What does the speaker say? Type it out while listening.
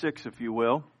6, if you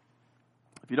will.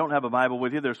 If you don't have a Bible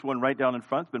with you, there's one right down in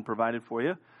front. It's been provided for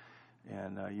you.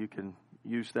 And you can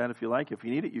use that if you like. If you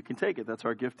need it, you can take it. That's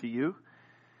our gift to you.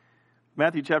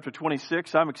 Matthew chapter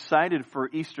 26. I'm excited for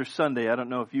Easter Sunday. I don't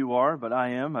know if you are, but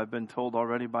I am. I've been told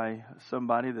already by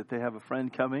somebody that they have a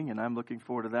friend coming, and I'm looking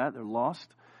forward to that. They're lost,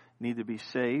 need to be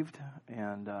saved.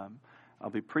 And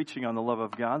I'll be preaching on the love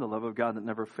of God that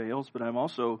never fails. But I'm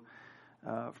also...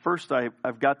 First,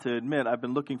 I've got to admit, I've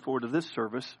been looking forward to this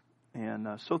service, and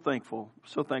so thankful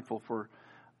for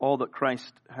all that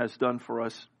Christ has done for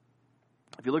us.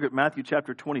 If you look at Matthew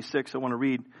chapter 26, I want to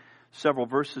read several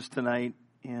verses tonight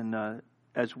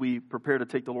as we prepare to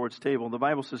take the Lord's table. The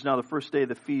Bible says, now the first day of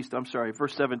the feast,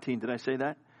 verse 17, did I say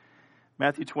that?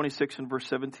 Matthew 26 and verse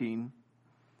 17.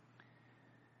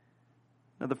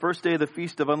 Now the first day of the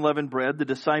feast of unleavened bread, the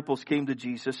disciples came to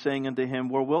Jesus, saying unto him,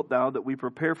 where wilt thou that we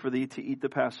prepare for thee to eat the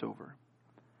Passover?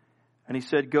 And he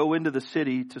said, go into the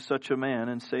city to such a man,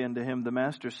 and say unto him, the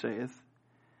Master saith,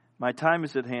 my time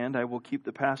is at hand, I will keep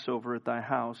the Passover at thy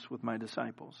house with my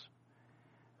disciples.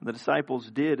 And the disciples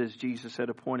did as Jesus had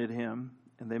appointed him,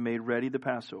 and they made ready the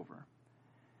Passover.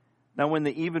 Now when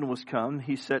the even was come,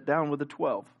 he sat down with the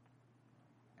 12.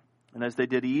 And as they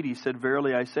did eat, he said,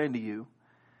 verily I say unto you,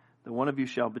 that one of you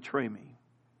shall betray me.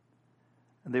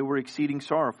 And they were exceeding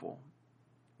sorrowful.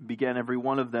 Began every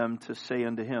one of them to say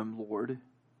unto him, Lord,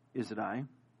 is it I?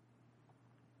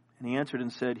 And he answered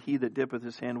and said, he that dippeth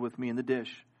his hand with me in the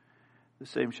dish, the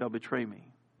same shall betray me.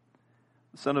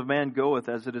 The Son of Man goeth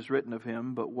as it is written of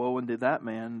him, but woe unto that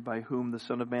man by whom the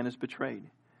Son of Man is betrayed.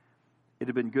 It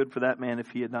had been good for that man if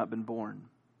he had not been born.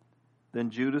 Then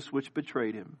Judas, which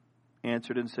betrayed him,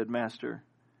 answered and said, Master,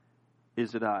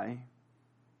 is it I?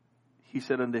 He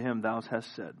said unto him, thou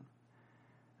hast said.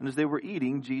 And as they were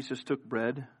eating, Jesus took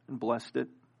bread and blessed it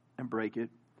and brake it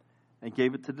and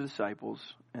gave it to the disciples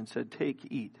and said, take,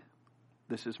 eat.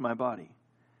 This is my body.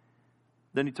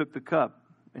 Then he took the cup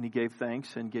and he gave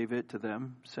thanks and gave it to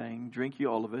them, saying, drink ye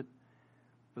all of it,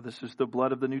 for this is the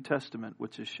blood of the New Testament,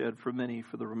 which is shed for many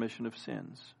for the remission of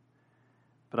sins.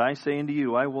 But I say unto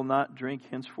you, I will not drink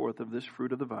henceforth of this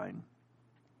fruit of the vine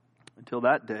until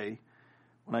that day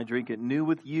when I drink it new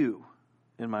with you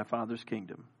in my Father's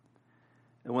kingdom.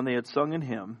 And when they had sung an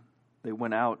hymn, they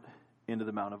went out into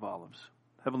the Mount of Olives.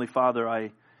 Heavenly Father,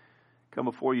 I come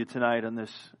before you tonight on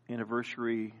this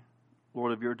anniversary,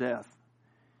 Lord, of your death.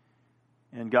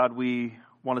 And God, we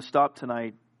want to stop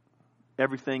tonight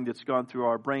everything that's gone through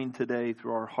our brain today,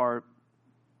 through our heart,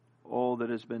 all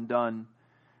that has been done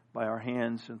by our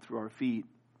hands and through our feet.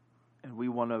 And we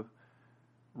want to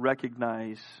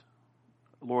recognize,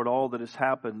 Lord, all that has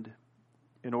happened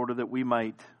in order that we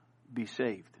might be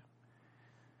saved.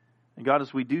 And God,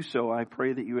 as we do so, I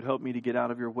pray that you would help me to get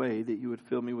out of your way, that you would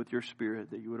fill me with your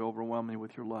Spirit, that you would overwhelm me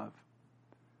with your love.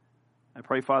 I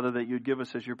pray, Father, that you'd give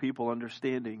us as your people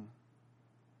understanding.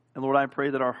 And Lord, I pray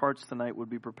that our hearts tonight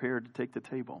would be prepared to take the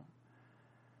table.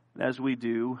 And as we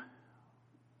do,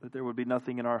 that there would be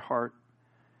nothing in our heart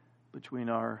between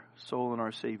our soul and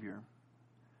our Savior,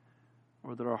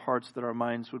 or that our hearts, that our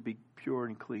minds would be pure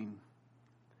and clean.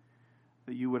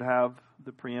 That you would have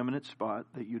the preeminent spot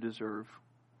that you deserve.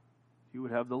 You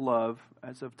would have the love,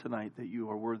 as of tonight, that you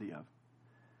are worthy of.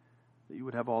 That you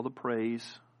would have all the praise,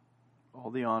 all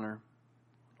the honor,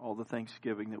 all the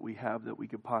thanksgiving that we have that we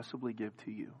could possibly give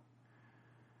to you.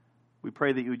 We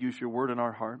pray that you would use your word in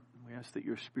our heart. We ask that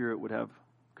your Spirit would have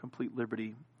complete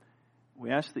liberty.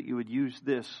 We ask that you would use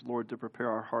this, Lord, to prepare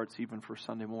our hearts even for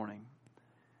Sunday morning,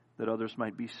 that others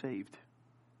might be saved.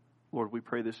 Lord, we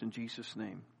pray this in Jesus'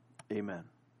 name. Amen.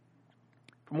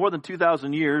 For more than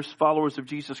 2,000 years, followers of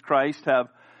Jesus Christ have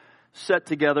sat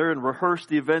together and rehearsed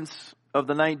the events of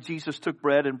the night Jesus took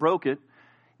bread and broke it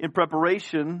in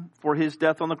preparation for his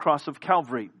death on the cross of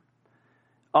Calvary.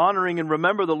 Honoring and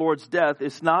remember the Lord's death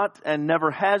is not and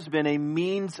never has been a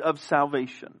means of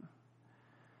salvation.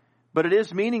 But it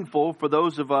is meaningful for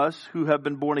those of us who have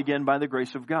been born again by the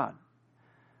grace of God.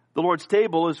 The Lord's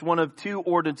table is one of two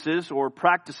ordinances or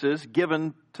practices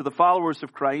given to the followers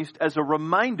of Christ as a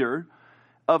reminder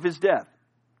of his death.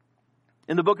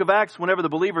 In the book of Acts, whenever the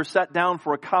believers sat down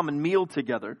for a common meal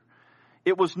together,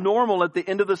 it was normal at the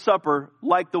end of the supper,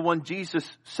 like the one Jesus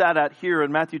sat at here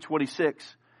in Matthew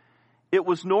 26. It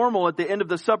was normal at the end of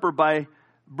the supper, by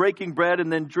breaking bread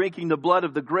and then drinking the blood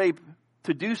of the grape,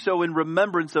 to do so in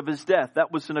remembrance of his death.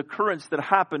 That was an occurrence that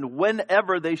happened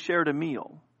whenever they shared a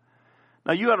meal.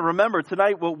 Now you got to remember,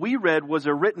 tonight what we read was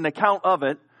a written account of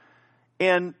it,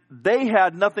 and they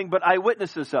had nothing but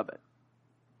eyewitnesses of it.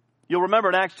 You'll remember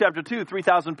in Acts chapter 2,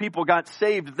 3,000 people got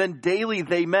saved, then daily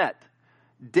they met.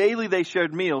 Daily they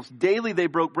shared meals. Daily they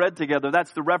broke bread together.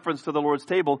 That's the reference to the Lord's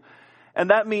table. And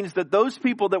that means that those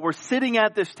people that were sitting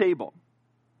at this table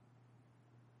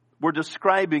were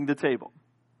describing the table.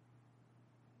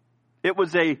 It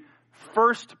was a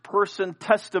first-person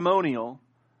testimonial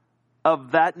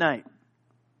of that night.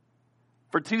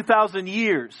 For 2,000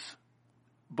 years,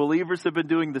 believers have been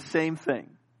doing the same thing.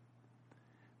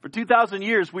 For 2,000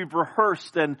 years, we've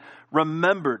rehearsed and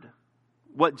remembered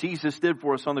what Jesus did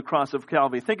for us on the cross of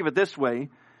Calvary. Think of it this way.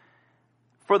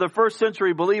 For the first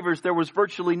century believers, there was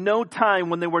virtually no time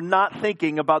when they were not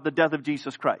thinking about the death of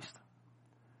Jesus Christ.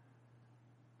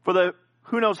 For the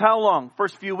who knows how long,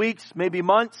 first few weeks, maybe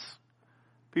months,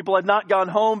 people had not gone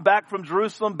home, back from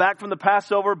Jerusalem, back from the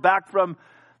Passover, back from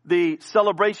the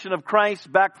celebration of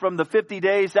Christ, back from the 50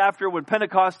 days after when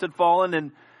Pentecost had fallen.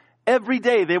 And every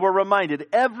day they were reminded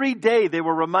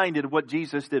what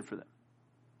Jesus did for them.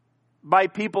 By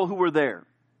people who were there.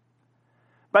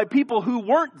 By people who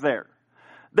weren't there.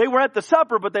 They were at the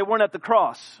supper, but they weren't at the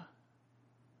cross.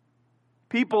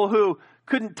 People who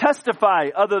couldn't testify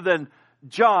other than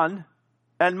John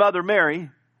and Mother Mary,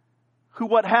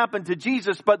 what happened to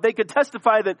Jesus, but they could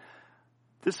testify that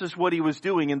this is what he was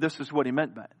doing and this is what he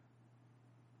meant by it.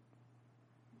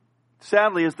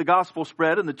 Sadly, as the gospel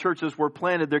spread and the churches were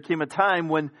planted, there came a time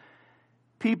when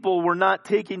people were not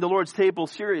taking the Lord's table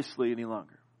seriously any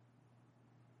longer.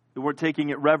 They weren't taking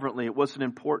it reverently. It wasn't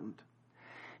important.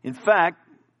 In fact,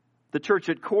 the church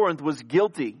at Corinth was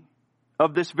guilty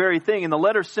of this very thing. And the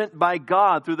letter sent by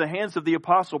God through the hands of the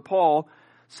Apostle Paul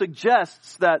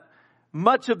suggests that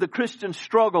much of the Christian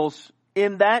struggles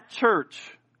in that church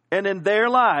and in their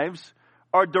lives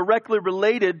are directly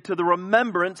related to the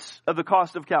remembrance of the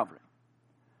cost of Calvary.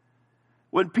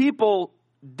 When people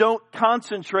don't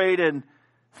concentrate and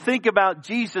think about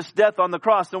Jesus' death on the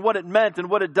cross and what it meant and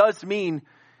what it does mean,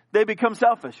 they become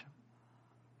selfish.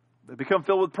 They become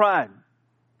filled with pride.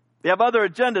 They have other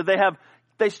agenda.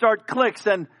 They start cliques.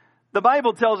 And the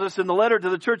Bible tells us in the letter to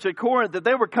the church at Corinth that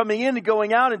they were coming in and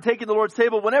going out and taking the Lord's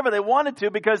table whenever they wanted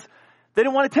to because they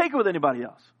didn't want to take it with anybody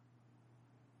else.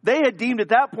 They had deemed at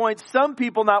that point some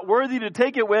people not worthy to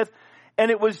take it with.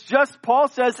 And it was just, Paul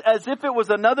says, as if it was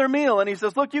another meal. And he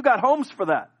says, look, you got homes for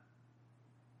that.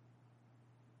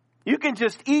 You can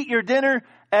just eat your dinner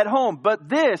at home. But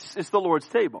this is the Lord's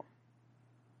table.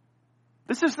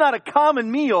 This is not a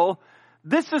common meal.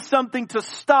 This is something to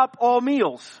stop all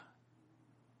meals.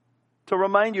 To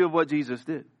remind you of what Jesus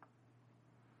did.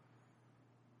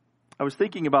 I was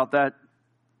thinking about that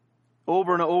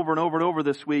over and over and over and over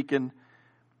this week. And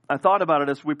I thought about it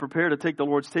as we prepare to take the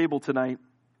Lord's table tonight.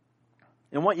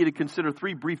 And I want you to consider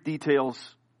 3 brief details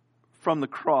from the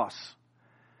cross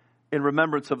in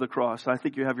remembrance of the cross. I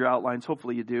think you have your outlines.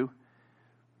 Hopefully you do.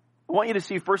 I want you to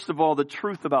see, first of all, the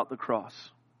truth about the cross.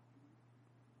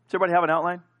 Does everybody have an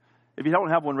outline? If you don't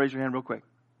have one, raise your hand real quick.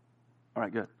 All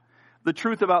right, good. The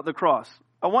truth about the cross.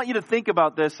 I want you to think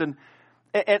about this, and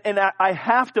I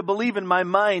have to believe in my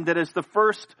mind that as the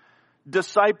first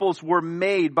disciples were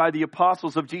made by the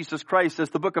apostles of Jesus Christ, as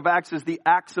the book of Acts is the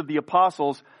Acts of the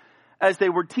Apostles, as they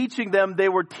were teaching them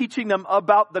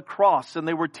about the cross, and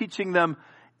they were teaching them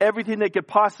everything they could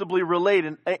possibly relate,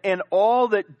 and all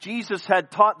that Jesus had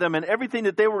taught them, and everything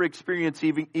that they were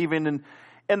experiencing even.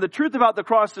 And the truth about the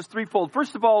cross is threefold.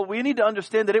 First of all, we need to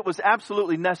understand that it was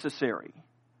absolutely necessary.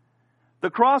 The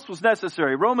cross was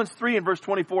necessary. Romans 3 and verse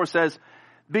 24 says,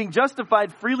 being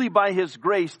justified freely by his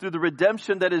grace through the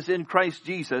redemption that is in Christ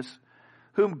Jesus,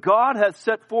 whom God hath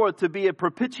set forth to be a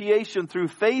propitiation through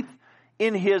faith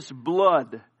in his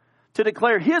blood, to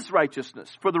declare his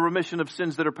righteousness for the remission of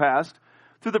sins that are past,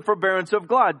 through the forbearance of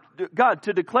God,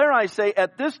 to declare, I say,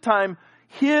 at this time,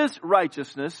 his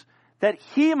righteousness, that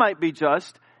he might be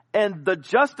just, and the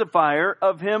justifier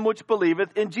of him which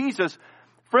believeth in Jesus.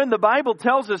 Friend, the Bible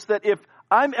tells us that if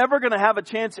I'm ever going to have a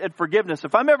chance at forgiveness,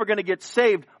 if I'm ever going to get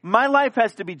saved, my life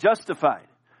has to be justified.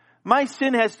 My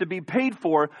sin has to be paid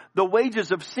for. The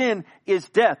wages of sin is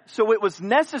death. So it was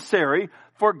necessary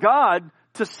for God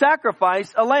to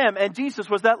sacrifice a lamb, and Jesus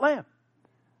was that lamb.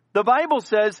 The Bible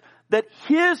says that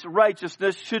his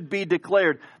righteousness should be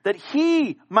declared, that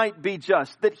he might be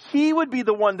just, that he would be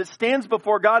the one that stands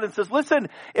before God and says, listen,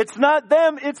 it's not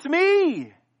them, it's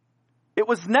me. It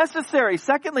was necessary.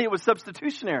 Secondly, it was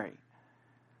substitutionary.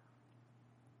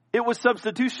 It was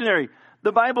substitutionary.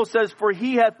 The Bible says, for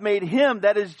he hath made him,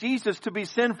 that is Jesus, to be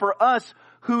sin for us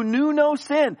who knew no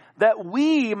sin, that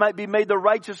we might be made the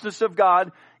righteousness of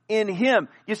God in him.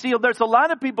 You see, there's a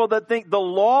lot of people that think the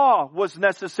law was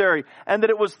necessary and that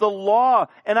it was the law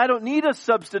and I don't need a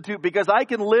substitute because I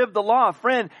can live the law.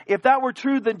 Friend, if that were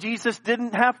true, then Jesus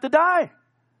didn't have to die.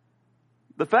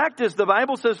 The fact is, the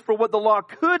Bible says, for what the law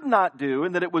could not do,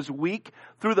 and that it was weak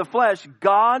through the flesh,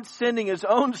 God sending His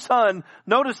own Son,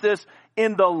 notice this,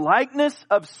 in the likeness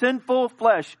of sinful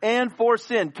flesh, and for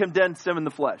sin, condemned Him in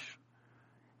the flesh.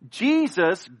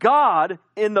 Jesus, God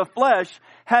in the flesh,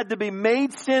 had to be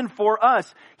made sin for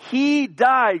us. He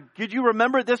died, could you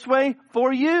remember it this way?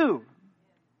 For you.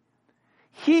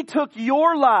 He took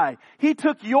your lie. He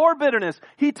took your bitterness.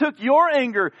 He took your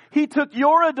anger. He took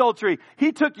your adultery.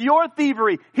 He took your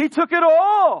thievery. He took it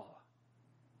all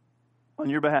on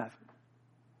your behalf.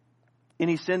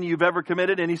 Any sin you've ever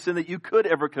committed, any sin that you could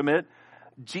ever commit,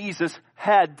 Jesus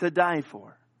had to die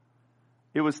for.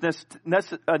 It was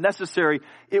necessary.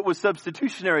 It was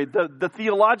substitutionary. The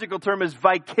theological term is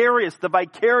vicarious. The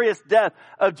vicarious death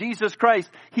of Jesus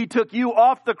Christ. He took you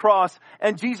off the cross,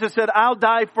 and Jesus said, I'll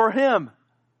die for him.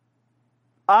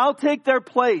 I'll take their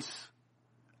place.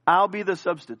 I'll be the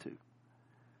substitute.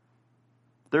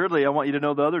 Thirdly, I want you to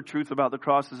know the other truth about the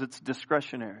cross is it's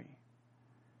discretionary.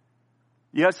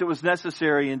 Yes, it was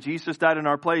necessary, and Jesus died in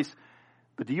our place.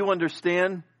 But do you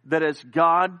understand that as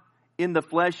God in the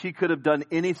flesh, He could have done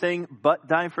anything but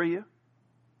die for you?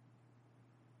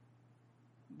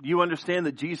 Do you understand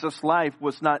that Jesus' life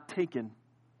was not taken?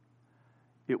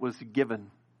 It was given.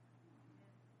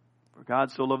 For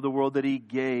God so loved the world that He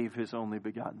gave His only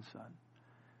begotten Son.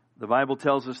 The Bible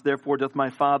tells us, therefore doth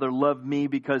my Father love me,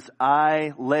 because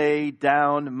I lay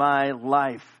down my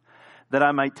life, that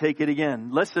I might take it again.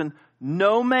 Listen,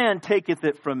 no man taketh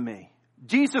it from me.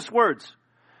 Jesus' words.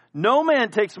 No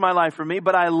man takes my life from me,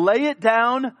 but I lay it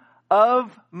down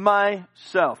of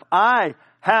myself. I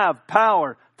have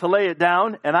power to lay it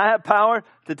down, and I have power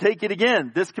to take it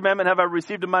again. This commandment have I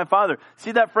received of my Father.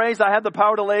 See that phrase, I have the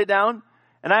power to lay it down,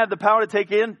 and I have the power to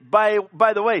take it in? By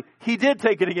the way, He did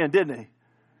take it again, didn't He?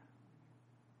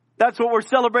 That's what we're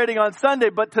celebrating on Sunday,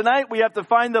 but tonight we have to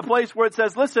find the place where it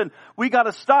says, listen, we got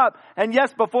to stop. And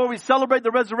yes, before we celebrate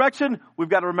the resurrection, we've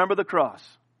got to remember the cross.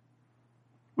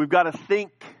 We've got to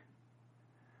think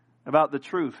about the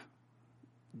truth.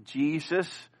 Jesus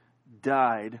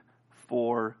died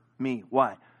for me.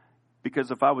 Why?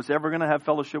 Because if I was ever going to have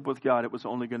fellowship with God, it was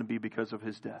only going to be because of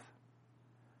His death.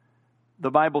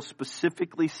 The Bible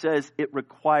specifically says it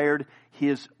required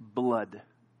His blood.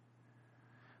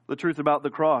 The truth about the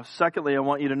cross. Secondly, I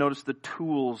want you to notice the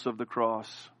tools of the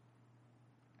cross.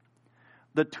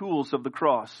 The tools of the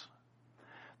cross.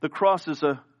 The cross is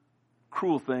a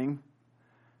cruel thing.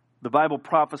 The Bible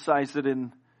prophesies it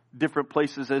in different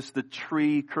places as the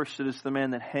tree. Cursed is the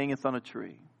man that hangeth on a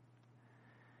tree.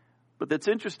 But that's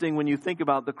interesting when you think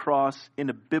about the cross in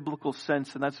a biblical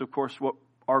sense, and that's of course what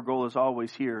our goal is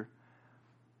always here.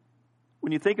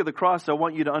 When you think of the cross, I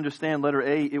want you to understand, letter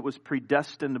A, it was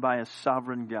predestined by a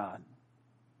sovereign God.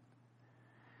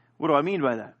 What do I mean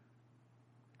by that?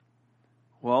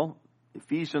 Well,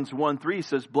 Ephesians 1:3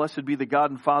 says, Blessed be the God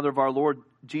and Father of our Lord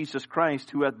Jesus Christ,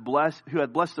 who hath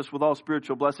blessed us with all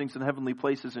spiritual blessings in heavenly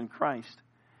places in Christ,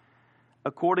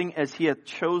 according as He hath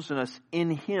chosen us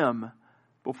in Him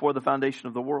before the foundation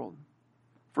of the world.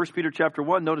 1 Peter chapter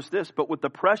 1, notice this, But with the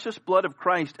precious blood of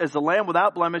Christ, as the Lamb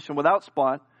without blemish and without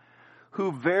spot,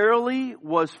 who verily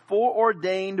was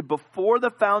foreordained before the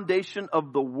foundation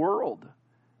of the world,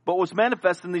 but was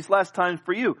manifest in these last times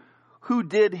for you,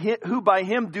 who by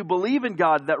Him do believe in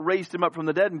God that raised Him up from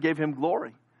the dead and gave Him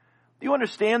glory. Do you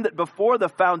understand that before the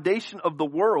foundation of the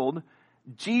world,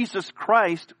 Jesus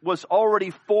Christ was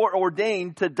already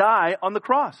foreordained to die on the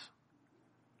cross?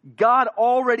 God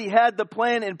already had the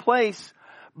plan in place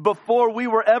before we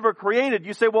were ever created.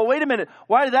 You say, well, wait a minute.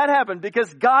 Why did that happen?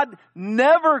 Because God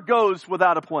never goes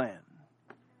without a plan.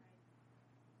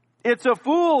 It's a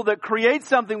fool that creates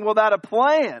something without a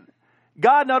plan.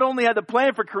 God not only had the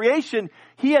plan for creation,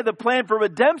 He had the plan for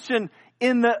redemption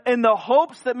in the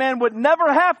hopes that man would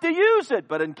never have to use it.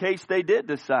 But in case they did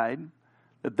decide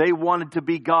that they wanted to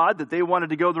be God, that they wanted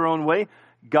to go their own way,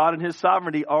 God in His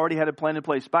sovereignty already had a plan in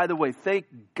place. By the way, thank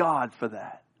God for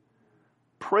that.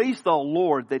 Praise the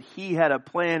Lord that He had a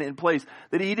plan in place,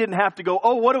 that He didn't have to go,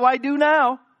 oh, what do I do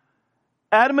now?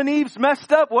 Adam and Eve's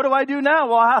messed up. What do I do now?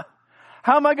 Well,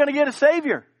 how am I going to get a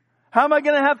Savior? How am I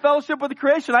going to have fellowship with the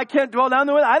creation? I can't dwell down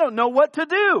the way. I don't know what to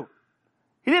do.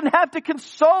 He didn't have to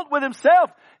consult with Himself.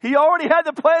 He already had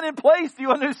the plan in place. Do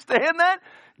you understand that?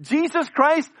 Jesus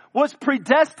Christ was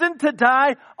predestined to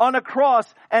die on a cross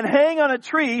and hang on a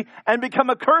tree and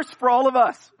become a curse for all of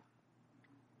us.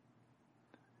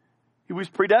 He was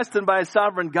predestined by a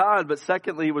sovereign God, but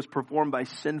secondly, He was performed by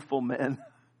sinful men.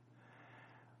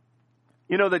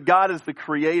 You know that God as the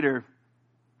Creator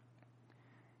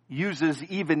uses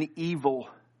even evil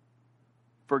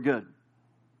for good.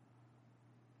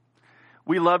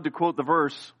 We love to quote the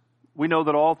verse, we know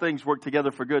that all things work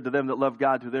together for good to them that love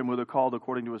God, to them who are called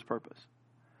according to his purpose.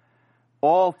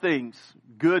 All things,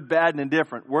 good, bad, and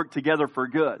indifferent, work together for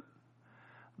good.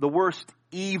 The worst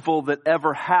evil that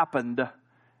ever happened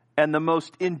and the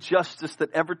most injustice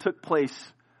that ever took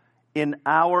place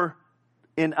on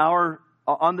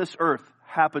this earth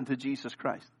happened to Jesus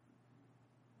Christ.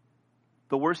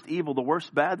 The worst evil, the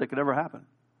worst bad that could ever happen.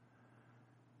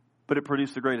 But it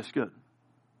produced the greatest good.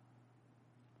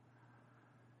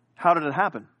 How did it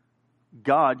happen?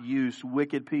 God used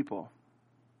wicked people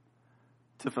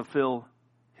to fulfill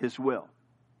his will.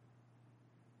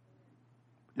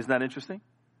 Isn't that interesting?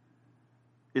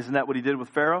 Isn't that what he did with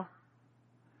Pharaoh?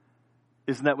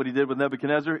 Isn't that what he did with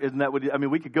Nebuchadnezzar? Isn't that what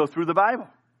we could go through the Bible.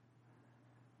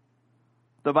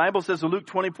 The Bible says in Luke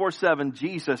 24:7,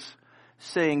 Jesus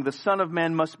saying, the Son of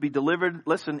Man must be delivered,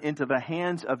 listen, into the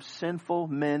hands of sinful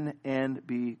men and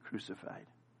be crucified.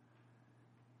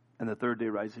 And the third day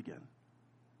rise again.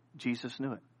 Jesus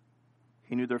knew it.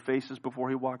 He knew their faces before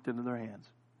he walked into their hands.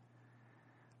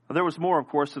 Now, there was more, of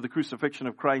course, to the crucifixion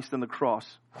of Christ than the cross.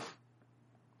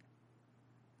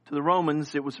 To the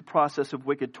Romans, it was a process of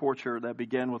wicked torture that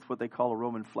began with what they call a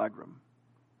Roman flagrum.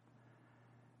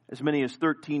 As many as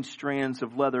 13 strands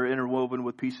of leather interwoven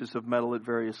with pieces of metal at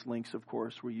various lengths, of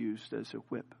course, were used as a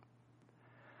whip.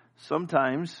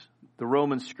 Sometimes the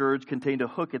Roman scourge contained a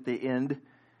hook at the end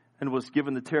and was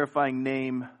given the terrifying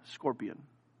name scorpion.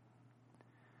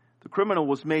 The criminal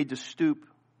was made to stoop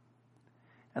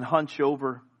and hunch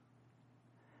over,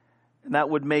 and that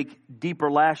would make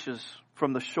deeper lashes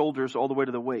from the shoulders all the way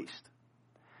to the waist.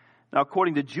 Now,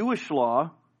 according to Jewish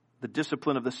law, the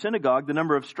discipline of the synagogue, the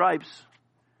number of stripes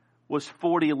was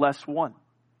 40 less 1,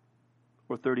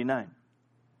 or 39.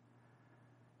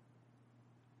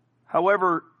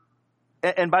 However,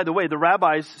 and by the way, the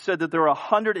rabbis said that there are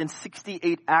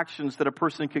 168 actions that a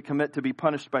person could commit to be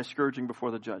punished by scourging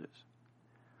before the judges.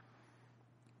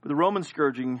 But the Roman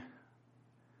scourging,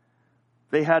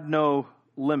 they had no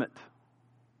limit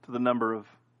to the number of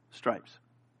stripes.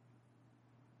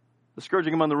 The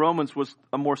scourging among the Romans was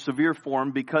a more severe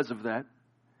form because of that.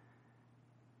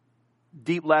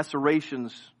 Deep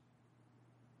lacerations,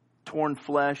 torn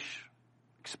flesh,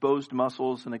 exposed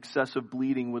muscles, and excessive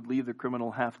bleeding would leave the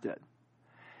criminal half dead.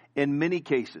 In many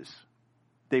cases,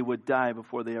 they would die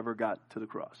before they ever got to the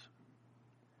cross.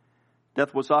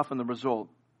 Death was often the result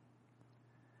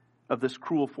of this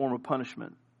cruel form of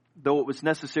punishment, though it was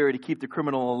necessary to keep the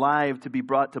criminal alive to be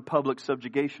brought to public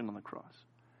subjugation on the cross.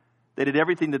 They did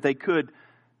everything that they could,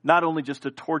 not only just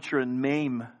to torture and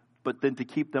maim, but then to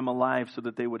keep them alive so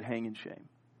that they would hang in shame.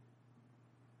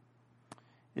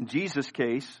 In Jesus'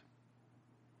 case,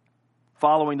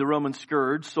 following the Roman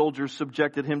scourge, soldiers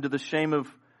subjected him to the shame of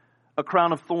a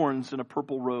crown of thorns and a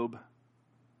purple robe,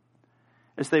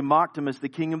 as they mocked him as the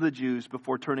King of the Jews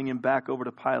before turning him back over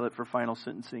to Pilate for final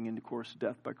sentencing and, of course,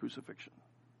 death by crucifixion.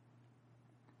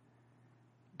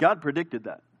 God predicted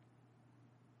that.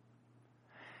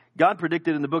 God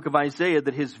predicted in the book of Isaiah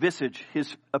that his visage,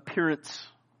 his appearance,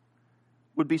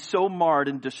 would be so marred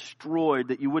and destroyed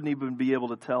that you wouldn't even be able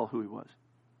to tell who he was.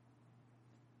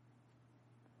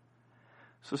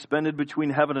 Suspended between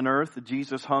heaven and earth,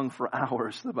 Jesus hung for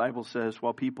hours, the Bible says,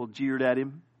 while people jeered at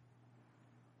him,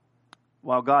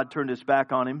 while God turned his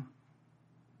back on him,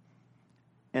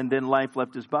 and then life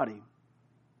left his body.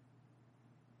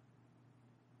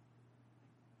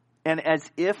 And as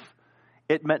if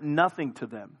it meant nothing to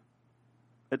them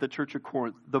at the church of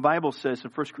Corinth, the Bible says in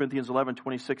 1 Corinthians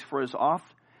 11:26, for as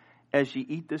oft as ye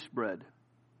eat this bread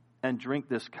and drink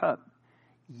this cup,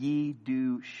 ye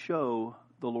do show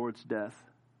the Lord's death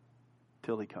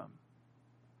till he come.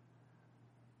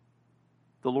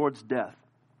 The Lord's death.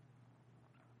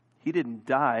 He didn't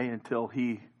die until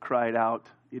he cried out,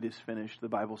 it is finished, the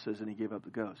Bible says, and he gave up the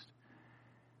ghost.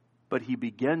 But he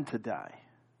began to die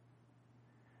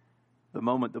the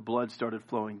moment the blood started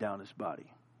flowing down his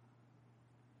body.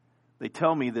 They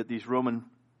tell me that these Roman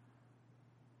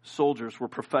soldiers were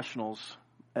professionals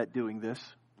at doing this.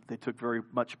 They took very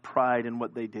much pride in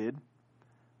what they did.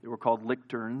 They were called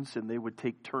lictorns, and they would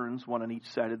take turns, one on each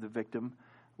side of the victim,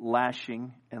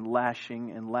 lashing and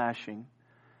lashing and lashing,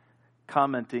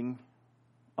 commenting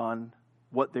on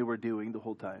what they were doing the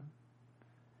whole time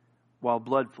while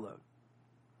blood flowed.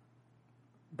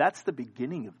 That's the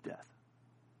beginning of death.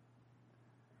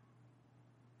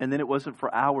 And then it wasn't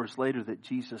for hours later that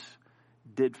Jesus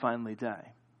did finally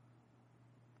die.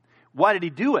 Why did he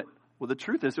do it? Well, the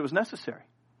truth is it was necessary.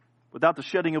 Without the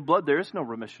shedding of blood, there is no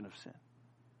remission of sin.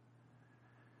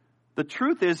 The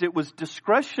truth is it was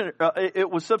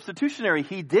it was substitutionary.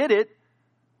 He did it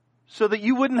so that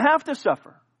you wouldn't have to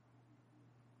suffer.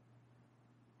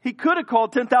 He could have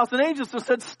called 10,000 angels and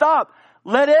said, stop,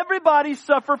 let everybody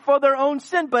suffer for their own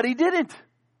sin, but he didn't.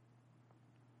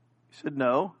 He said,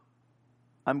 no,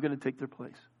 I'm going to take their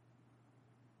place.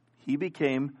 He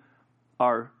became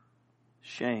our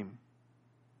shame.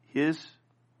 His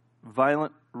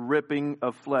violent ripping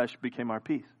of flesh became our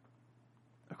peace,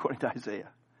 according to Isaiah.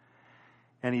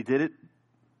 And he did it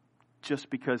just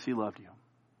because he loved you.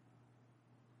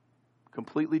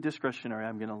 Completely discretionary.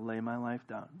 I'm going to lay my life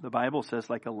down. The Bible says,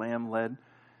 like a lamb led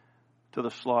to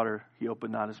the slaughter, he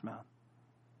opened not his mouth.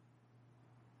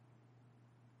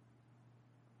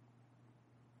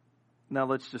 Now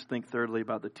let's just think thirdly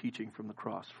about the teaching from the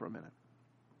cross for a minute.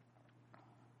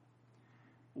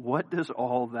 What does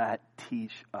all that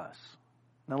teach us?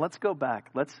 Now let's go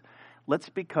back. Let's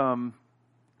become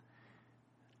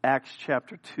Acts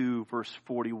chapter 2, verse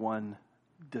 41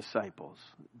 disciples.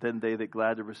 Then they that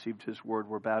gladly received his word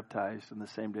were baptized, and the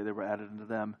same day they were added unto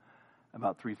them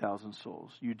about 3,000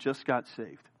 souls. You just got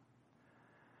saved.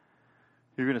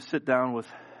 You're going to sit down with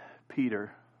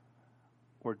Peter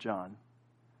or John,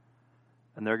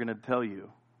 and they're going to tell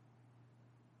you,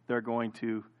 they're going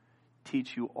to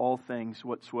teach you all things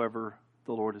whatsoever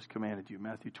the Lord has commanded you.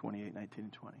 Matthew 28, 19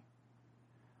 and 20.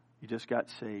 You just got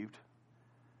saved.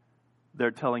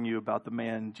 They're telling you about the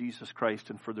man, Jesus Christ,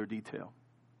 in further detail.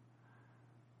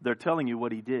 They're telling you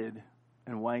what he did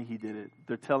and why he did it.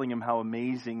 They're telling him how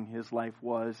amazing his life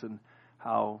was and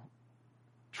how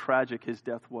tragic his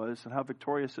death was and how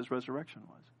victorious his resurrection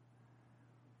was.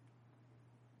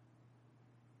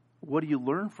 What do you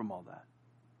learn from all that?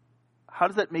 How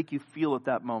does that make you feel at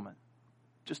that moment?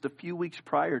 Just a few weeks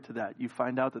prior to that, you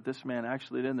find out that this man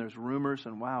actually did, and there's rumors,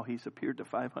 and wow, he's appeared to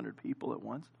 500 people at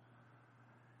once.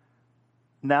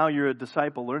 Now you're a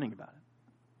disciple learning about it.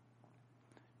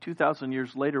 2,000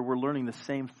 years later, we're learning the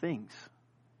same things.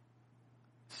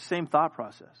 Same thought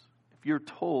process. If you're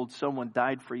told someone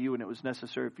died for you and it was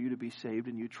necessary for you to be saved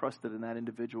and you trusted in that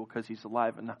individual because he's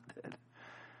alive and not dead,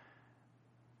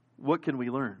 what can we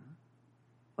learn?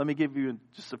 Let me give you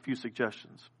just a few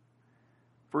suggestions.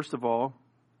 First of all,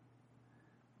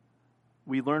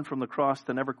 we learn from the cross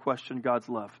to never question God's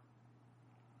love.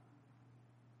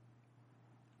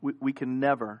 We can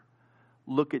never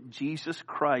look at Jesus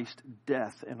Christ's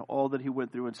death and all that he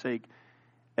went through and say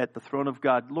at the throne of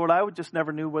God, Lord, I would just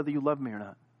never knew whether you love me or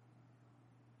not.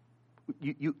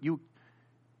 You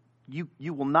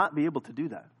will not be able to do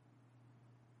that.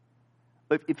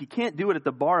 If you can't do it at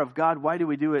the bar of God, why do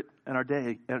we do it in our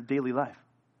daily life?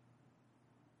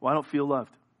 Well, I don't feel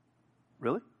loved.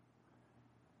 Really?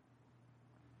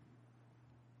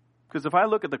 Because if I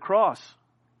look at the cross,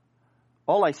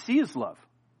 all I see is love.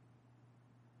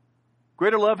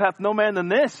 Greater love hath no man than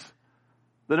this,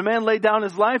 that a man laid down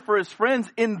his life for his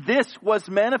friends. In this was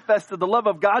manifested the love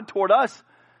of God toward us,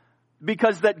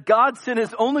 because that God sent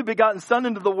his only begotten Son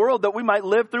into the world that we might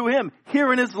live through him.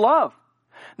 Herein is love.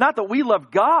 Not that we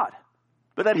loved God,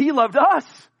 but that he loved us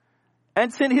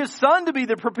and sent his Son to be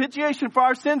the propitiation for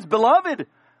our sins. Beloved,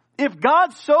 if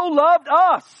God so loved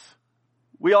us,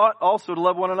 we ought also to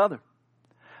love one another.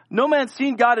 No man's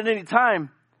seen God at any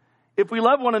time. If we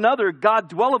love one another, God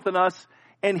dwelleth in us,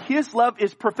 and his love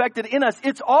is perfected in us.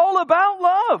 It's all about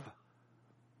love.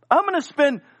 I'm going to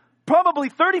spend probably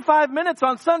 35 minutes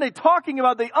on Sunday talking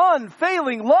about the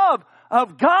unfailing love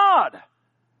of God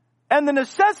and the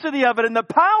necessity of it and the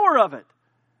power of it.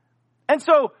 And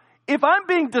so, if I'm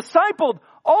being discipled,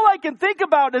 all I can think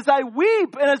about as I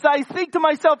weep and as I think to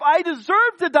myself, I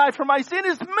deserve to die for my sin,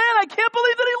 is, man, I can't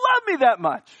believe that he loved me that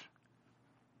much.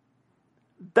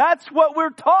 That's what we're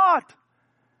taught.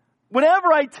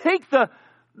 Whenever I take the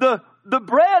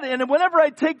bread and whenever I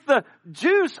take the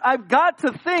juice, I've got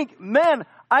to think, man,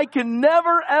 I can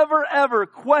never, ever, ever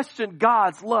question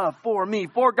God's love for me.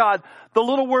 For God, the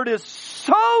little word is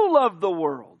so loved the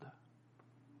world.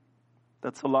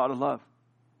 That's a lot of love.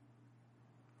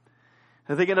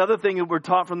 I think another thing that we're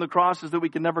taught from the cross is that we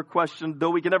can never question,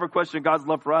 though we can never question God's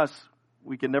love for us,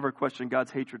 we can never question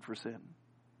God's hatred for sin.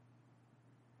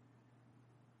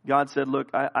 God said, look,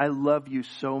 I love you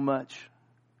so much.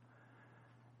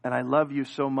 And I love you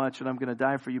so much, and I'm going to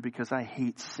die for you because I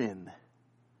hate sin.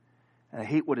 And I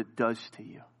hate what it does to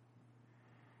you.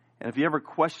 And if you ever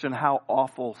question how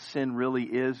awful sin really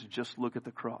is, just look at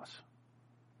the cross.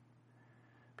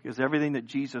 Because everything that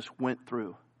Jesus went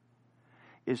through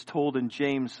is told in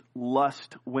James,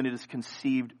 lust, when it is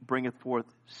conceived, bringeth forth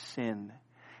sin.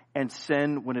 And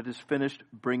sin, when it is finished,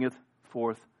 bringeth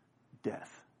forth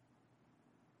death.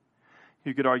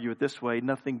 You could argue it this way: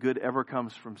 nothing good ever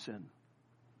comes from sin.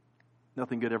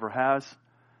 Nothing good ever has.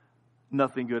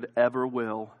 Nothing good ever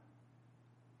will.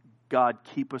 God,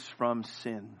 keep us from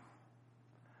sin.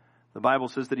 The Bible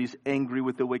says that He's angry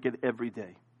with the wicked every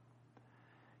day.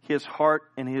 His heart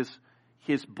and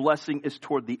His blessing is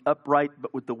toward the upright,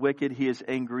 but with the wicked He is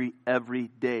angry every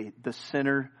day. The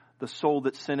sinner, the soul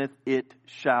that sinneth, it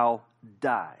shall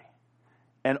die.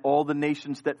 And all the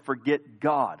nations that forget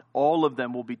God, all of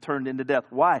them will be turned into death.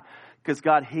 Why? Because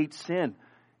God hates sin.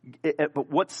 But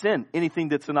what's sin? Anything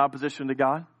that's in opposition to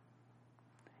God.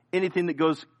 Anything that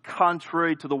goes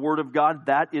contrary to the Word of God,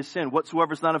 that is sin.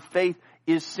 Whatsoever is not of faith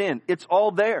is sin. It's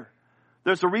all there.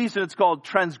 There's a reason it's called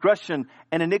transgression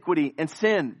and iniquity and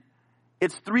sin.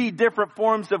 It's 3 different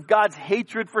forms of God's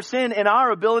hatred for sin and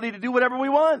our ability to do whatever we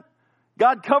want.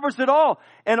 God covers it all.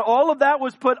 And all of that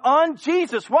was put on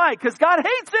Jesus. Why? Because God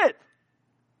hates it.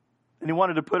 And He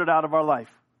wanted to put it out of our life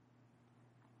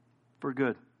for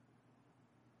good.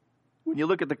 When you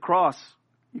look at the cross,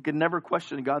 you can never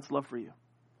question God's love for you.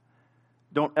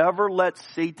 Don't ever let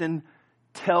Satan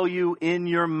tell you in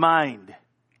your mind,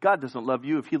 God doesn't love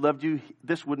you. If He loved you,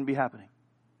 this wouldn't be happening.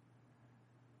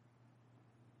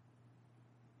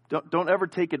 Don't ever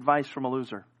take advice from a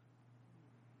loser.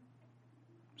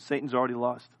 Satan's already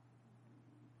lost.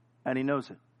 And he knows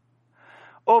it.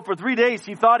 Oh, for 3 days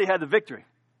he thought he had the victory.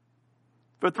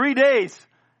 For 3 days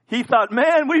he thought,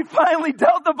 man, we finally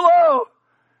dealt the blow.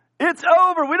 It's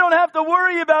over. We don't have to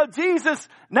worry about Jesus.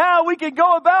 Now we can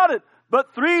go about it.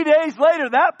 But 3 days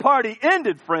later, that party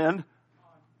ended, friend.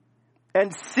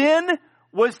 And sin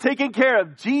was taken care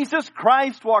of. Jesus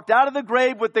Christ walked out of the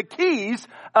grave with the keys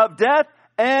of death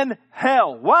and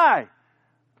hell. Why?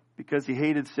 Because He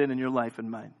hated sin in your life and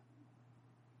mine.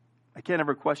 I can't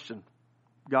ever question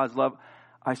God's love.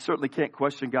 I certainly can't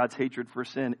question God's hatred for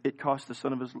sin. It cost the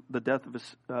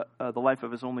life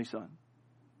of His only Son.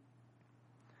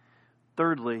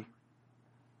 Thirdly,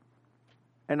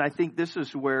 and I think this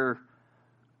is where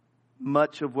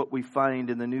much of what we find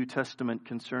in the New Testament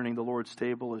concerning the Lord's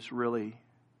table is really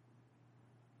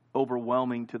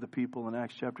overwhelming to the people in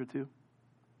Acts chapter 2.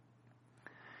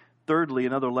 Thirdly,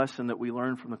 another lesson that we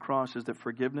learn from the cross is that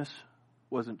forgiveness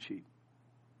wasn't cheap.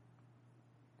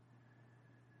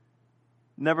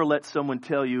 Never let someone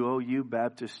tell you, oh, you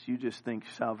Baptists, you just think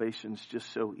salvation's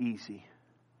just so easy.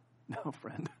 No,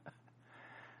 friend.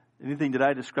 Anything that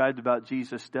I described about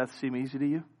Jesus' death seem easy to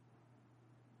you?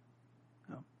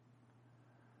 No.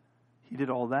 He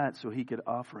did all that so He could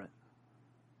offer it.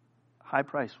 High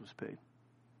price was paid.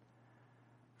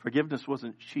 Forgiveness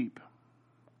wasn't cheap.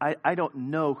 I don't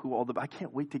know who I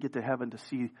can't wait to get to heaven to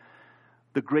see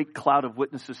the great cloud of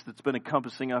witnesses that's been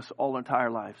encompassing us all our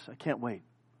entire lives. I can't wait.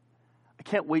 I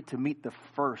can't wait to meet the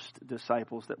first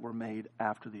disciples that were made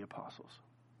after the apostles.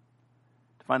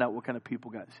 To find out what kind of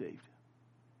people got saved.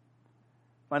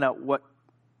 Find out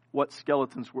what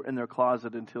skeletons were in their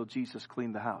closet until Jesus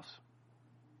cleaned the house.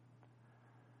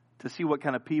 To see what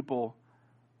kind of people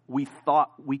we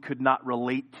thought we could not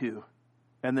relate to.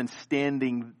 And then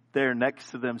standing there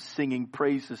next to them singing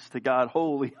praises to God.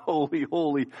 Holy, holy,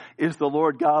 holy is the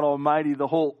Lord God Almighty. The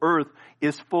whole earth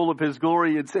is full of His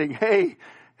glory. And saying,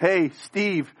 hey,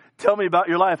 Steve, tell me about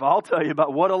your life. I'll tell you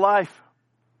about what a life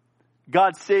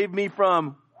God saved me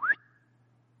from.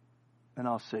 And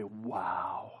I'll say,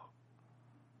 wow.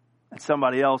 And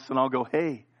somebody else, and I'll go,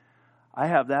 hey, I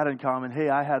have that in common. Hey,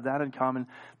 I have that in common.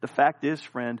 The fact is,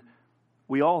 friend,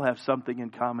 we all have something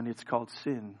in common. It's called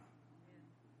sin.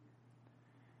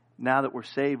 Now that we're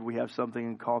saved, we have something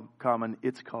in common.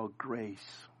 It's called grace.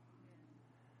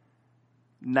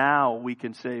 Now we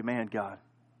can say, man, God,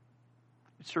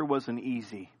 it sure wasn't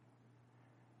easy.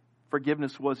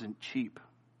 Forgiveness wasn't cheap.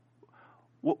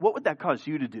 What would that cause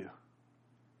you to do?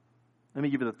 Let me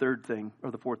give you the third thing,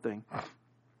 or the fourth thing.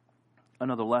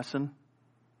 Another lesson.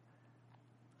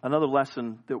 Another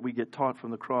lesson that we get taught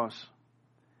from the cross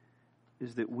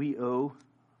is that we owe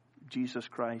Jesus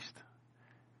Christ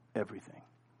everything.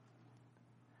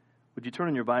 Would you turn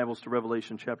in your Bibles to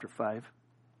Revelation chapter 5?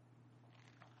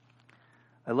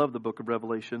 I love the book of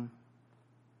Revelation.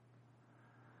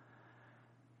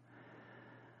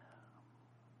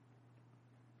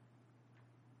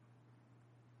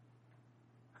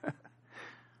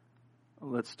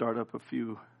 Let's start up a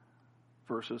few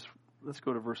verses. Let's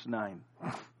go to verse 9.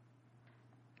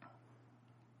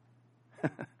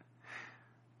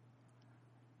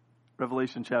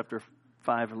 Revelation chapter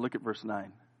 5, and look at verse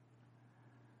 9.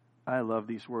 I love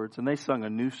these words. And they sung a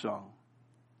new song,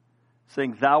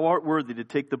 saying, Thou art worthy to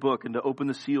take the book and to open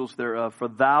the seals thereof, for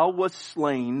Thou wast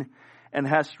slain and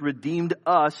hast redeemed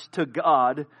us to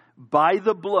God by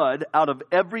the blood out of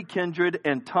every kindred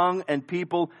and tongue and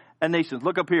people and nations.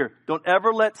 Look up here. Don't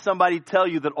ever let somebody tell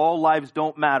you that all lives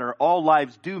don't matter. All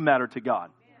lives do matter to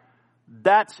God.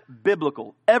 That's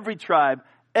biblical. Every tribe,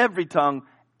 every tongue,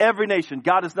 every nation.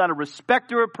 God is not a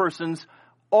respecter of persons.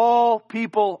 All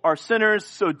people are sinners,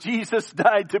 so Jesus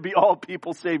died to be all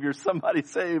people's Savior. Somebody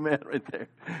say amen right there.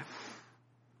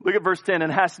 Look at verse 10.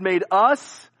 And hast made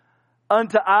us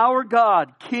unto our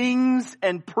God kings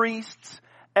and priests,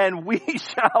 and we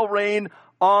shall reign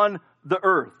on the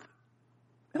earth.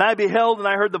 And I beheld, and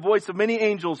I heard the voice of many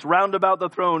angels round about the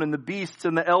throne, and the beasts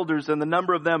and the elders, and the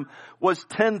number of them was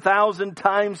 10,000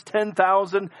 times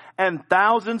 10,000, and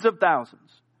thousands of thousands,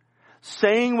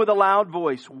 saying with a loud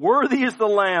voice, Worthy is the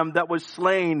Lamb that was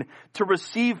slain to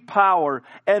receive power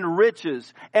and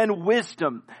riches and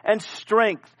wisdom and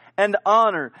strength and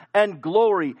honor and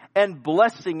glory and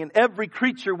blessing, and every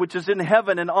creature which is in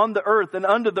heaven and on the earth and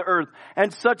under the earth,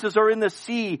 and such as are in the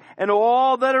sea, and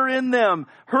all that are in them,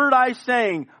 heard I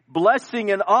saying,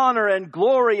 Blessing and honor and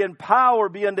glory and power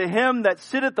be unto him that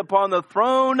sitteth upon the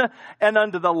throne and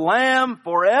unto the Lamb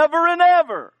forever and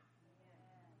ever.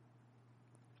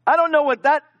 I don't know what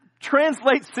that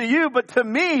translates to you, but to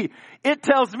me, it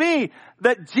tells me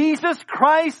that Jesus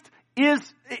Christ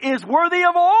is worthy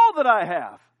of all that I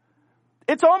have.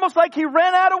 It's almost like he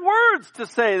ran out of words to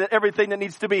say that everything that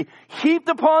needs to be heaped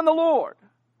upon the Lord.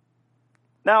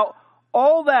 Now,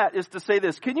 all that is to say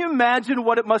this. Can you imagine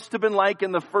what it must have been like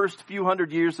in the first few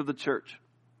hundred years of the church?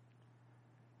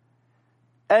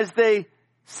 As they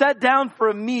sat down for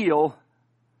a meal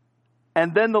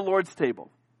and then the Lord's table.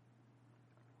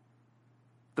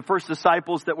 The first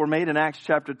disciples that were made in Acts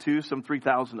chapter 2, some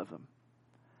 3,000 of them.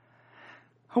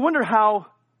 I wonder how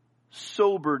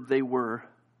sobered they were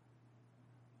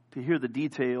to hear the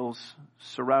details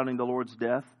surrounding the Lord's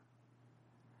death,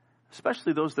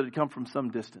 especially those that had come from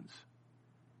some distance.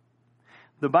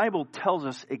 The Bible tells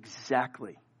us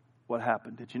exactly what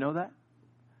happened. Did you know that?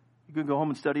 You can go home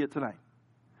and study it tonight.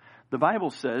 The Bible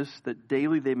says that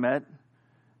daily they met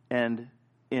and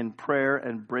in prayer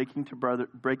and breaking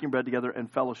bread together and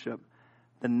fellowship.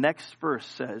 The next verse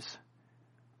says,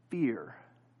 fear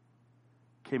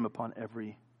came upon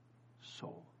every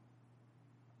soul.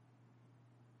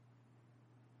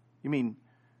 You mean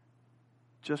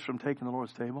just from taking the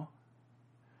Lord's table?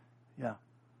 Yeah.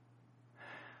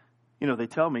 You know, they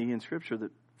tell me in Scripture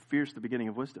that fear is the beginning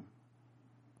of wisdom.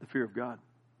 The fear of God.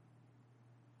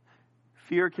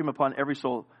 Fear came upon every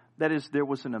soul. That is, there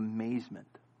was an amazement.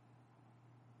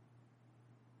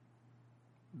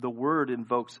 The word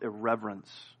invokes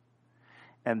irreverence.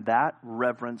 And that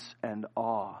reverence and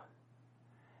awe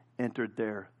entered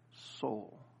their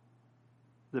soul.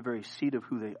 The very seat of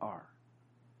who they are.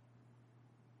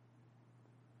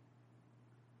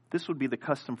 This would be the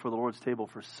custom for the Lord's table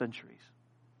for centuries.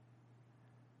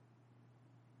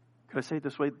 Could I say it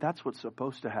this way? That's what's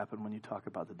supposed to happen when you talk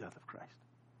about the death of Christ.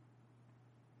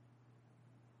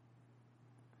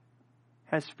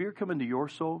 Has fear come into your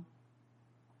soul?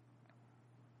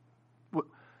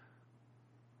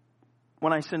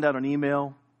 When I send out an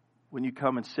email, when you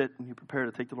come and sit and you prepare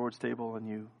to take the Lord's table and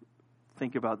you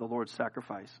think about the Lord's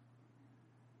sacrifice,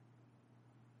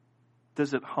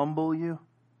 does it humble you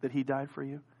that he died for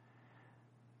you?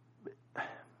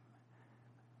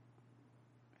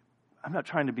 I'm not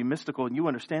trying to be mystical, and you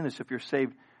understand this if you're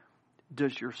saved.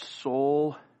 Does your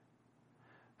soul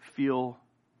feel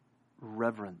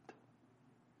reverent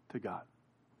to God?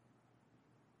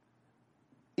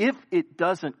 If it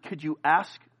doesn't, could you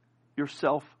ask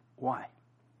yourself why?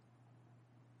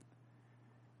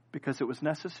 Because it was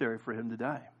necessary for him to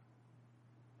die.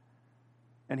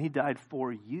 And he died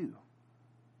for you.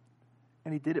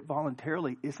 And he did it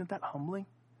voluntarily. Isn't that humbling?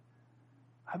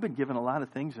 I've been given a lot of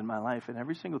things in my life, and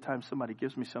every single time somebody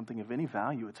gives me something of any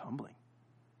value, it's humbling.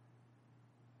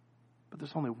 But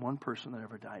there's only one person that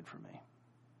ever died for me.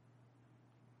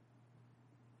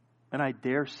 And I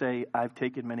dare say I've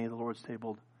taken many of the Lord's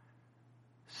table,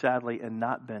 sadly, and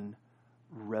not been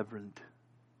reverent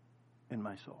in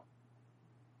my soul.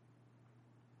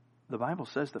 The Bible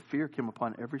says that fear came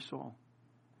upon every soul.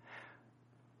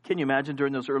 Can you imagine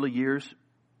during those early years,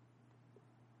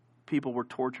 people were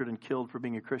tortured and killed for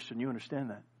being a Christian? You understand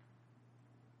that.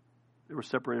 They were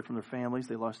separated from their families.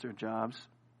 They lost their jobs.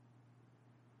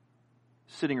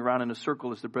 Sitting around in a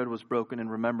circle as the bread was broken in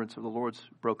remembrance of the Lord's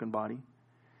broken body. Can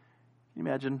you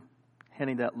imagine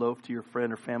handing that loaf to your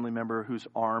friend or family member whose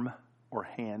arm or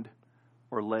hand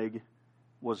or leg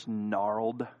was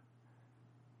gnarled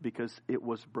because it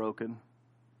was broken,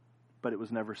 but it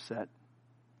was never set,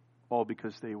 all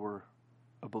because they were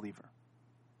a believer?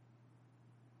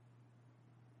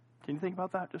 Can you think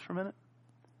about that just for a minute?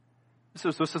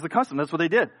 This is the custom. That's what they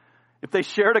did. If they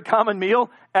shared a common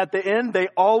meal, at the end, they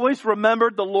always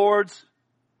remembered the Lord's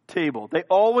table. They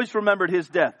always remembered his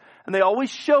death. And they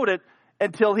always showed it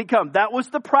until he come. That was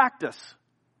the practice.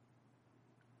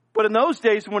 But in those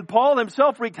days, when Paul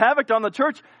himself wreaked havoc on the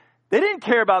church, they didn't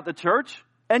care about the church.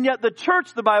 And yet the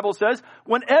church, the Bible says,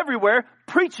 went everywhere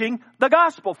preaching the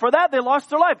gospel. For that, they lost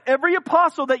their life. Every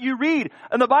apostle that you read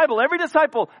in the Bible, every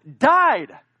disciple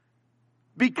died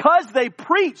because they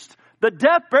preached the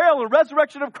death, burial, and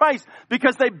resurrection of Christ,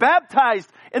 because they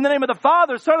baptized in the name of the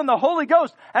Father, Son, and the Holy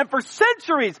Ghost. And for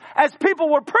centuries, as people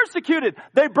were persecuted,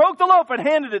 they broke the loaf and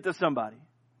handed it to somebody.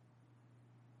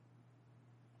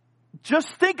 Just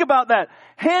think about that.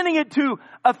 Handing it to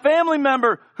a family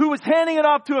member who was handing it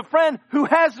off to a friend who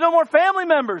has no more family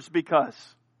members, because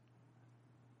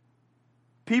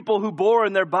people who bore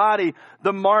in their body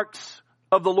the marks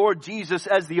of the Lord Jesus,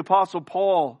 as the Apostle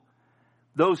Paul,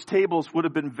 those tables would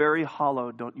have been very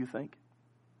hollow, don't you think?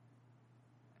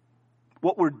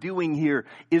 What we're doing here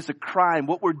is a crime.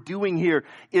 What we're doing here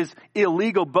is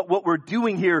illegal, but what we're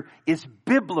doing here is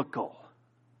biblical.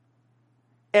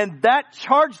 And that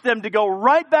charged them to go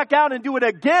right back out and do it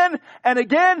again and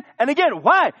again and again.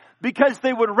 Why? Because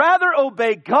they would rather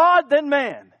obey God than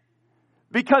man.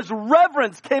 Because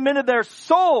reverence came into their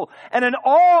soul and an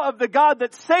awe of the God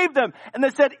that saved them. And they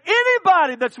said,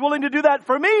 anybody that's willing to do that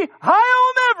for me,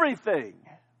 I own everything.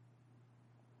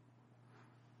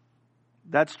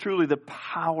 That's truly the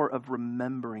power of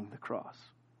remembering the cross.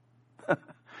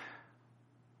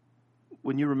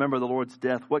 When you remember the Lord's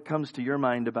death, what comes to your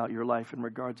mind about your life in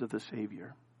regards of the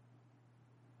Savior?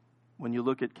 When you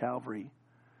look at Calvary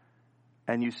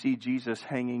and you see Jesus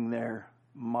hanging there,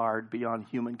 marred beyond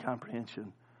human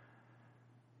comprehension,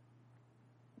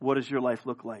 what does your life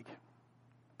look like?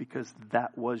 Because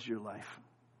that was your life,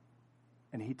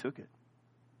 and He took it.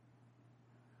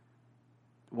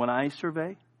 When I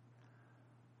survey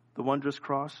the wondrous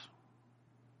cross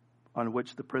on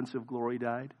which the Prince of Glory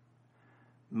died,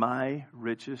 my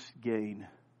richest gain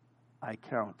I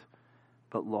count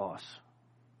but loss,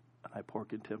 and I pour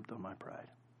contempt on my pride.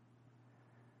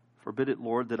 Forbid it,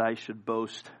 Lord, that I should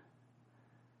boast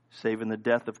save in the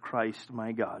death of Christ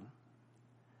my God.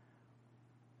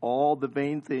 All the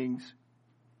vain things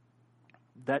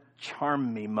that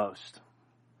charm me most,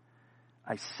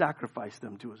 I sacrifice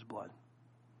them to His blood.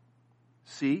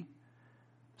 See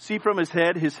from His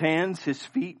head, His hands, His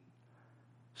feet,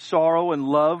 sorrow and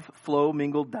love flow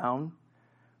mingled down.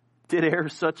 Did e'er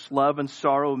such love and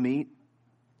sorrow meet,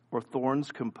 or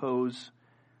thorns compose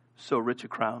so rich a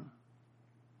crown?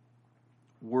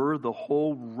 Were the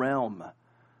whole realm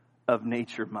of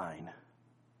nature mine,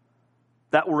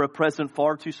 that were a present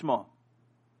far too small.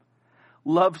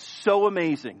 Love so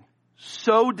amazing,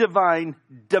 so divine,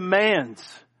 demands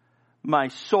my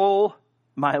soul,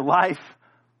 my life,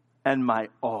 and my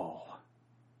all.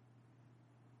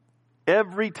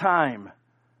 Every time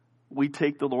we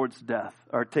take the Lord's death,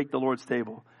 or take the Lord's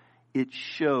table, it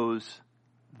shows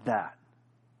that.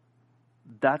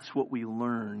 That's what we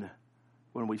learn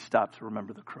when we stop to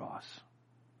remember the cross.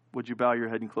 Would you bow your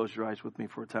head and close your eyes with me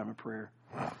for a time of prayer?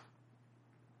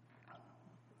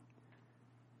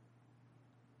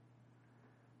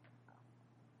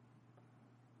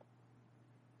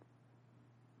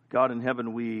 God in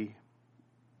heaven, we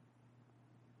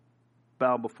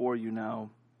bow before you now.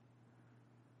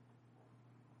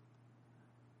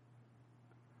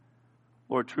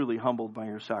 Lord, truly humbled by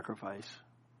your sacrifice.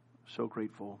 So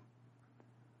grateful.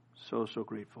 So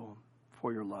grateful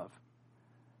for your love.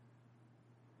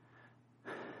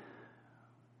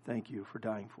 Thank you for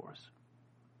dying for us.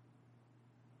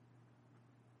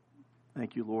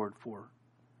 Thank you, Lord, for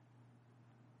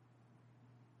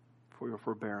your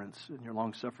forbearance and your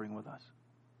long suffering with us.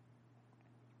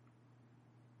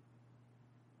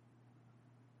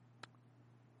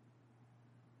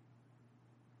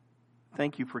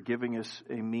 Thank you for giving us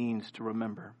a means to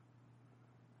remember.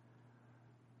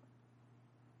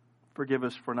 Forgive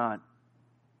us for not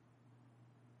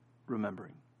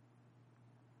remembering.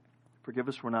 Forgive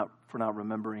us for not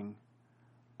remembering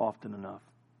often enough.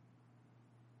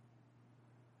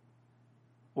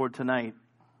 Lord, tonight,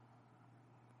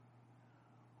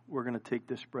 we're going to take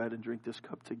this bread and drink this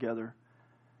cup together.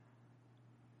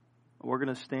 We're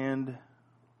going to stand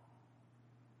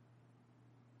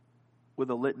with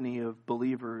a litany of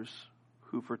believers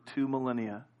who for 2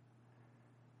 millennia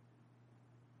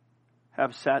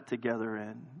have sat together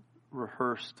and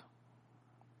rehearsed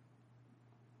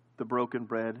the broken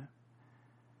bread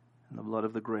and the blood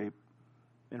of the grape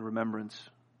in remembrance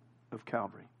of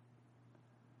Calvary.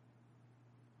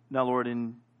 Now, Lord,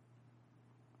 in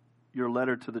your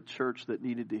letter to the church that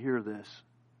needed to hear this,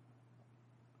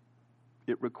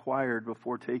 it required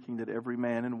before taking that every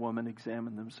man and woman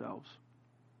examine themselves,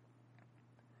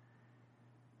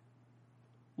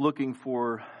 looking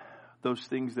for those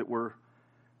things that were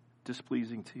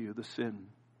displeasing to you, the sin,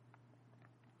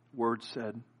 words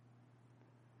said,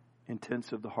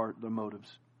 intents of the heart, the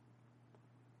motives,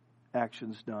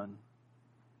 actions done.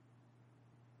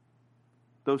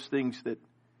 Those things that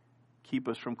keep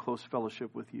us from close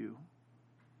fellowship with you.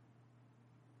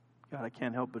 God, I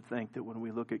can't help but think that when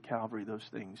we look at Calvary, those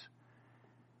things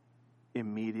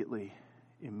immediately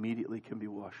can be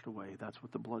washed away. That's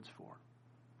what the blood's for.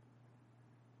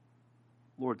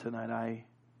 Lord, tonight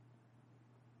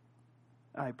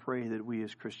I pray that we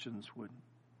as Christians would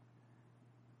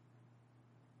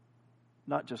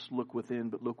not just look within,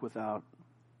 but look without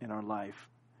in our life.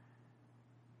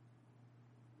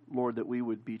 Lord, that we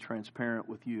would be transparent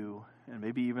with you and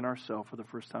maybe even ourselves for the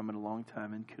first time in a long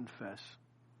time and confess,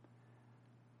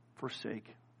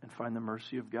 forsake, and find the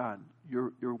mercy of God.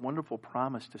 Your wonderful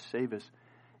promise to save us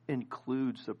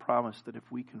includes the promise that if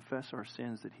we confess our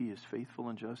sins, that He is faithful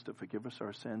and just to forgive us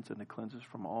our sins and to cleanse us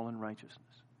from all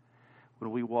unrighteousness.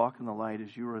 When we walk in the light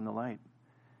as you are in the light,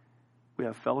 we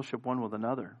have fellowship one with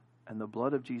another, and the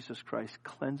blood of Jesus Christ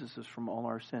cleanses us from all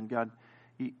our sin. God,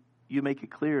 you make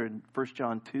it clear in 1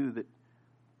 John 2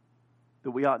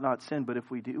 that we ought not sin, but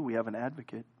if we do, we have an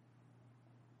advocate.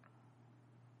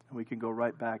 And we can go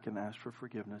right back and ask for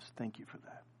forgiveness. Thank you for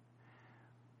that.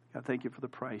 God, thank you for the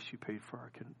price you paid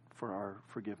for our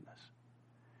forgiveness.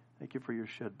 Thank you for your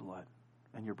shed blood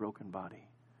and your broken body.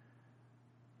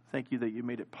 Thank you that you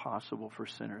made it possible for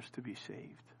sinners to be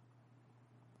saved.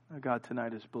 Now, God,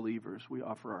 tonight as believers, we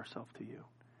offer ourselves to you.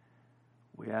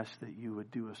 We ask that you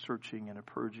would do a searching and a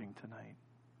purging tonight.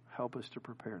 Help us to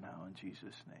prepare now in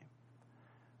Jesus' name.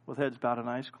 With heads bowed and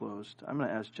eyes closed, I'm going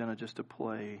to ask Jenna just to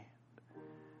play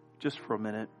just for a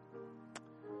minute.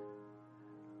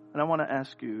 And I want to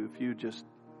ask you if you just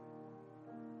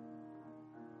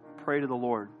pray to the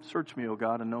Lord. Search me, O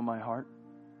God, and know my heart.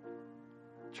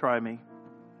 Try me.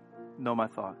 Know my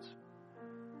thoughts.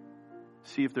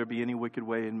 See if there be any wicked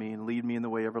way in me and lead me in the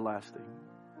way everlasting.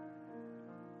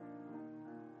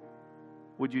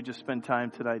 Would you just spend time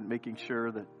tonight making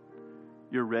sure that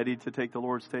you're ready to take the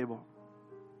Lord's table?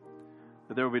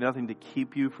 That there will be nothing to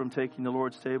keep you from taking the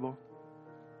Lord's table?